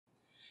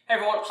Hey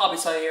everyone, Hobby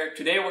here.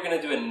 Today we're going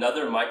to do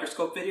another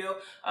microscope video.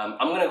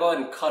 I'm going to go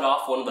ahead and cut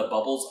off one of the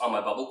bubbles on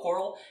my bubble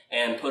coral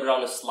and put it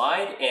on a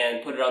slide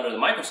and put it under the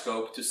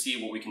microscope to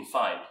see what we can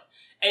find.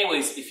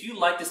 Anyways, if you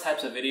like these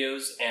types of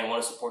videos and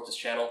want to support this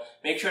channel,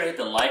 make sure to hit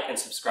the like and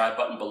subscribe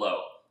button below.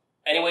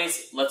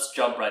 Anyways, let's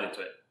jump right into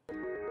it.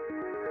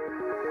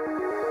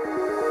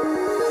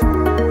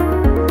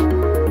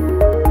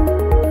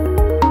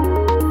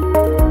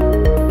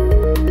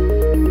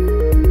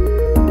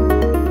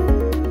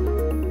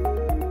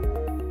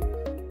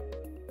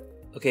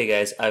 Okay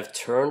guys, I've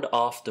turned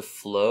off the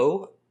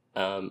flow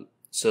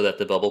so that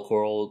the bubble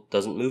coral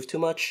doesn't move too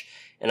much,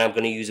 and I'm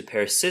going to use a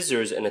pair of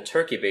scissors and a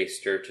turkey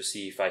baster to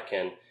see if I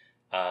can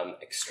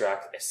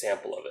extract a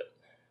sample of it.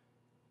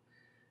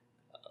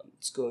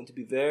 It's going to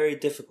be very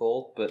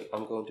difficult, but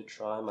I'm going to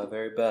try my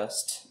very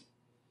best.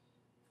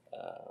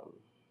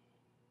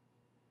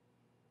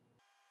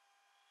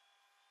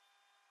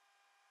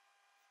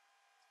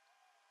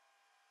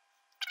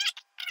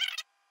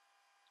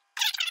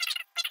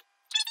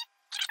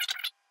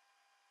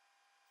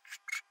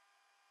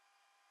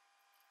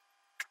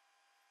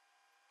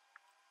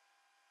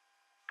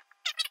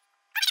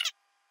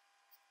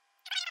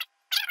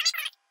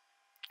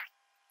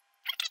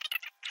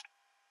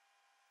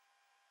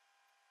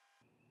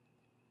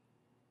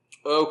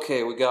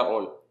 Okay, we got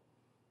one.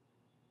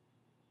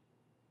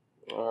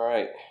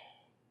 Alright.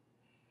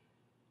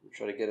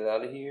 Try to get it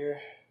out of here.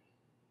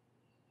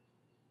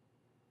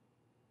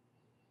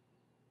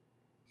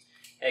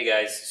 Hey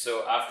guys,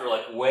 so after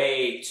like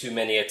way too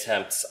many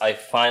attempts, I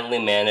finally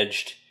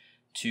managed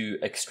to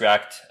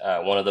extract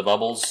one of the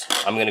bubbles.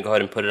 I'm going to go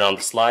ahead and put it on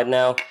the slide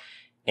now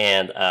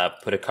and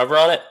put a cover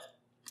on it.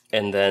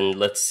 And then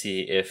let's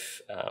see if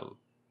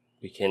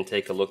we can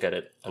take a look at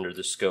it under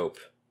the scope.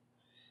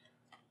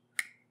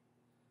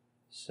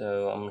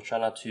 So I'm going to try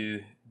not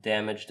to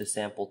damage the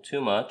sample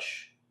too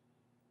much.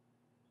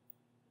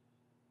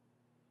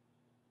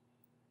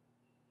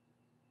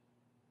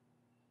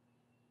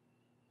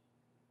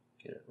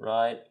 Get it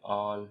right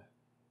on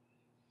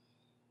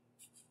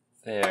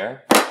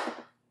there.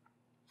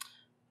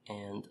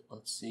 And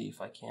let's see if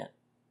I can't.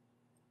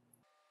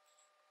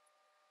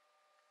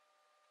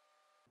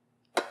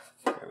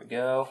 There we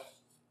go.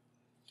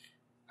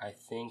 I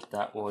think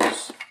that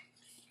was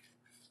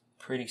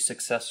pretty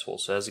successful.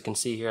 So as you can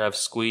see here, I've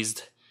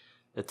squeezed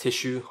the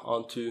tissue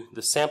onto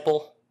the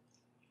sample,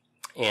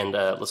 and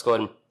let's go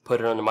ahead and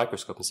put it on the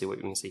microscope and see what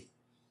we can see.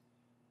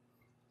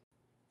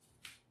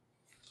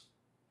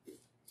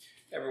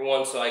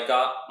 Everyone, so I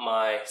got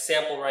my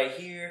sample right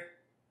here.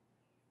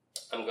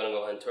 I'm going to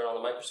go ahead and turn on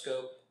the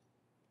microscope.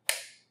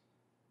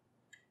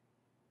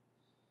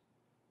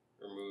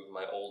 Remove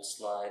my old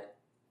slide.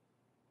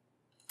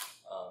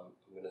 I'm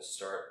going to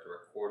start the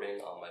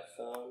recording on my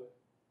phone.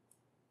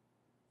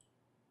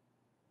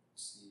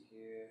 See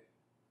here.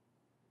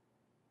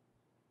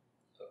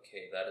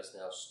 Okay, that is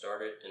now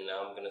started, and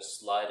now I'm going to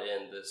slide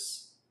in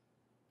this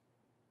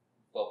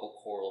bubble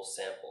coral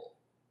sample.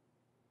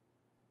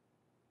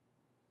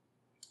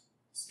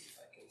 Let's see if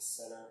I can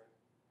center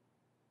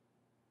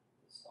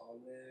this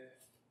on there.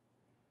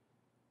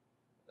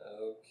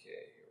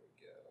 Okay, here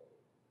we go.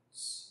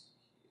 Let's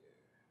see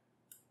here.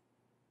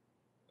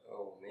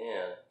 Oh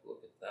man,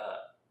 look at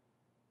that.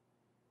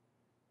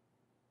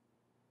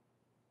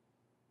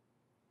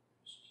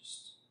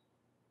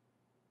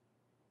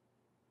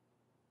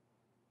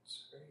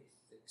 Very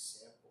thick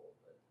sample,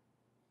 but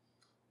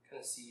you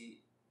can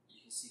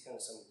see kind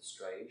of some of the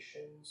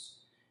striations.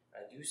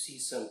 I do see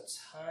some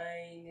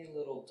tiny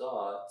little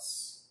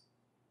dots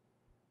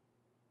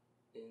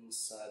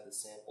inside the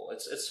sample.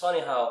 It's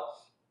funny how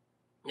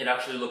it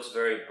actually looks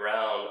very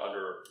brown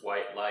under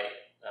white light,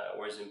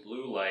 whereas in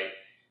blue light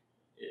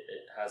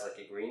it has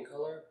like a green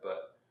color.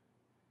 But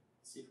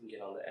let's see if we can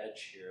get on the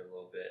edge here a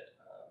little bit.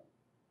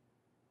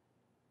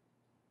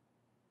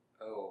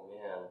 Oh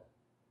man,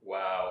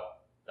 wow.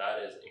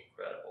 That is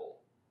incredible.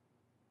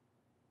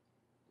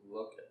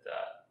 Look at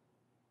that.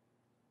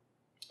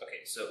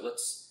 Okay, so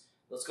let's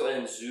go ahead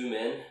and zoom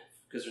in,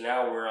 because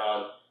now we're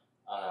on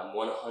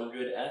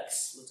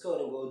 100x. Let's go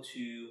ahead and go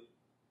to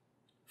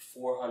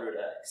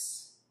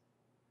 400x.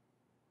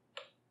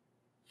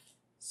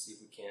 See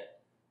if we can't.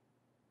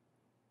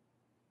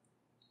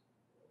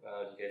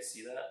 Do you guys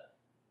see that?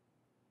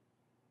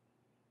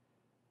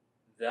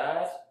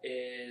 That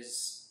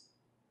is,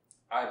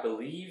 I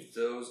believe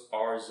those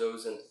are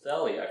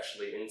zooxanthellae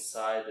actually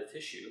inside the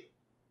tissue.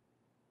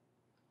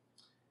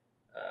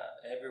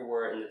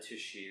 Everywhere in the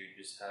tissue you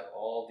just have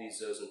all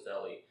these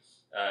zooxanthellae.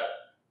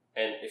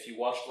 And if you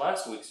watched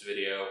last week's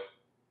video,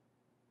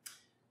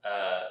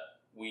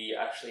 we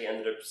actually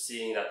ended up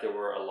seeing that there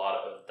were a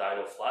lot of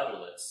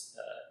dinoflagellates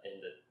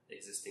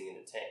existing in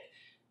the tank.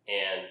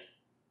 And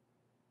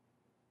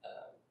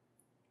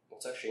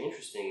what's actually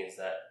interesting is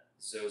that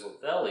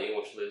zooxanthellae,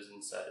 which lives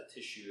inside the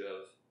tissue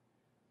of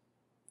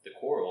the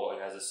coral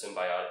and has a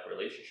symbiotic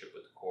relationship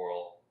with the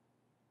coral,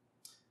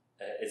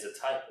 is a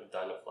type of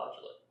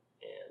dinoflagellate,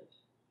 and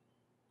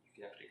you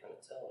can actually kind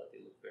of tell that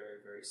they look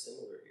very, very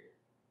similar here.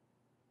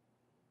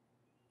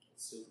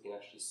 Let's see if we can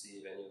actually see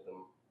if any of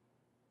them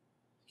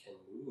can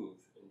move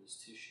in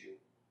this tissue,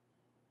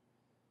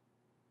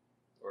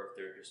 or if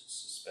they're just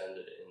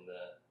suspended in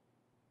the...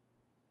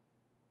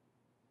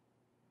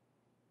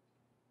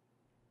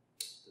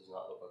 Does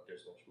not look like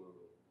there's much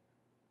movement.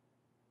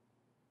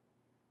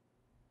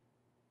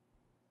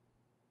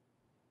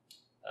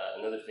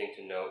 Another thing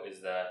to note is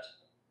that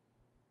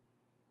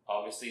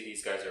obviously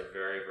these guys are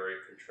very, very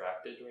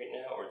contracted right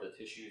now, or the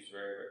tissue is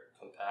very, very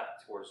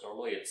compact, whereas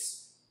normally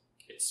it's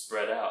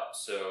spread out.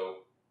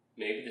 So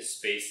maybe the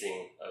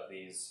spacing of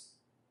these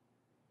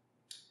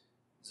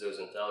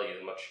zooxanthellae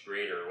is much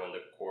greater when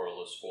the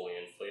coral is fully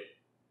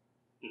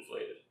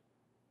inflated.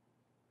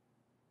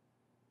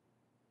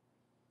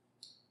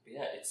 But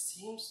yeah, there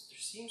seems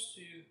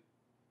to,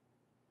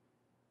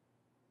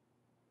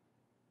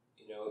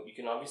 you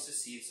can obviously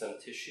see some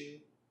tissue.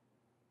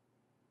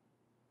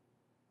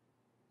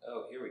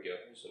 Oh, here we go.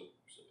 Here's some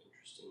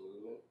interesting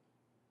movement.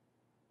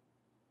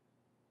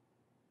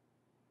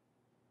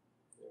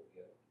 There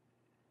we go.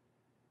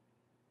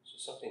 So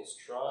something's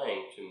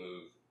trying to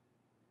move.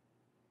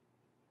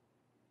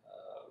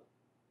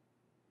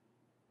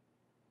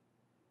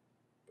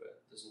 But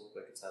it doesn't look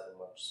like it's having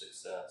much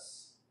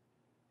success.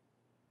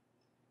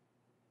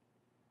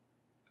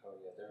 Oh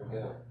yeah, there we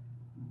go.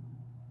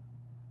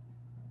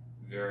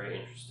 Very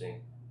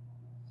interesting.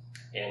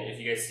 And if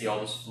you guys see all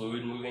this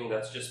fluid moving,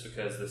 that's just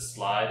because the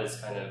slide is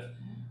kind of,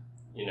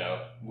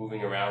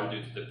 moving around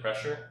due to the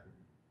pressure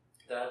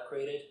that I've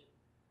created.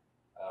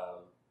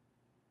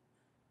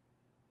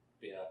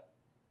 Yeah.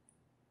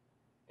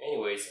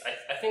 Anyways,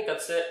 I think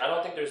that's it. I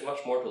don't think there's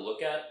much more to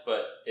look at,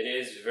 but it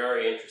is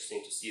very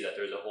interesting to see that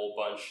there's a whole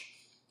bunch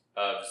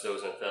of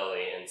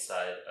zooxanthellae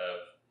inside of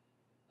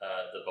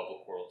the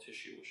bubble coral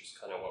tissue, which is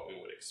kind of what we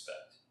would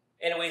expect.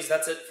 Anyways,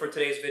 that's it for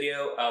today's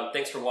video.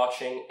 Thanks for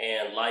watching,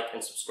 and like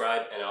and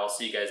subscribe, and I'll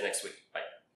see you guys next week. Bye.